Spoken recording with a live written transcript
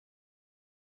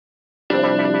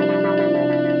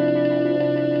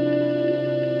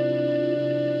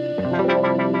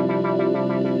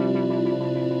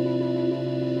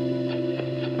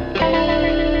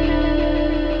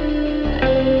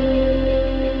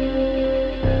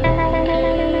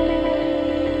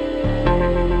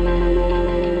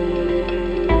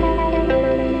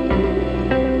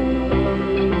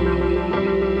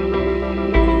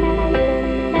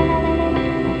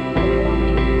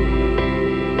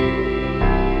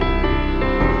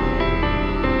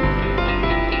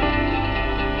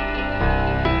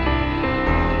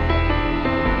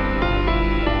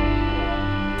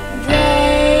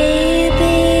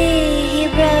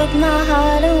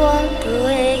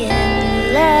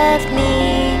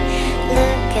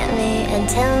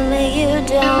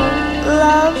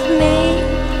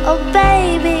oh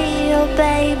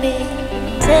baby,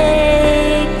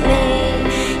 take me.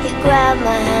 He grabbed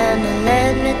my hand and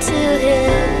led me to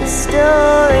his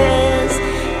stories.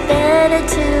 Better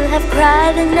to have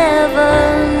cried than never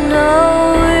know.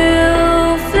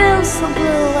 You feel so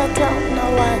blue, I don't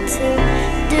know what to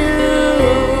do.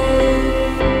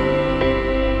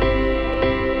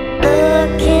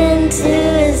 Look into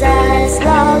his eyes,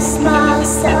 lost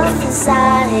myself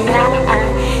inside. I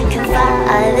can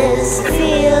find this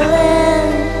feeling.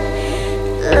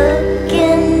 Look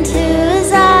into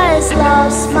his eyes,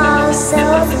 lost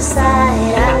myself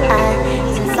inside. I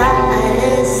can find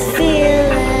this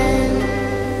feeling.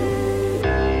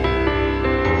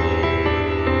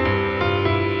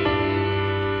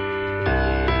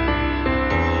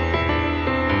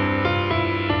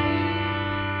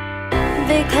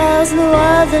 Because no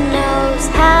other knows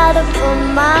how to pull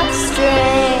my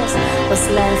strings. What's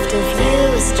left of you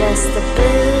is just the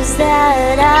blues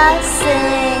that I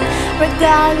sing.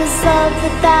 Regardless of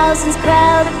the thousands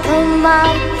crowd upon my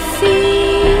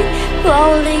feet,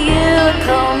 only you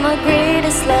recall my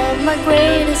greatest love, my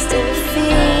greatest defeat.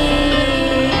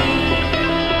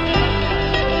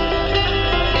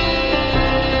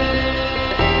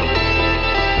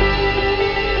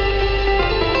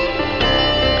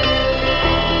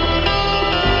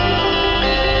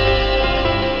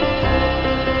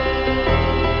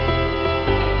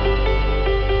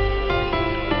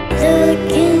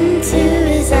 Look into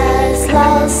his eyes,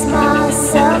 lost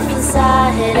myself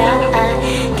inside. I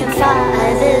can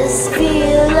find this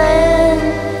feeling.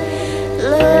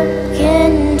 Look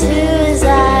into his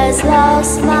eyes,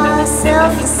 lost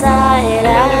myself inside.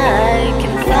 I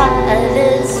can find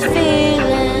this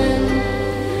feeling.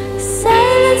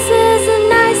 Silence isn't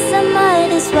nice, I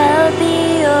might as well be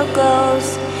your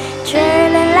ghost.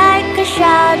 Trailing like a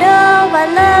shadow, I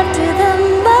love you the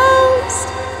most.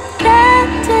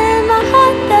 Trapped in my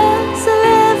heart, there's a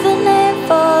river named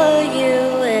for you.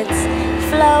 It's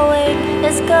flowing,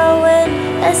 it's going,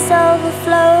 it's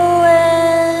overflowing.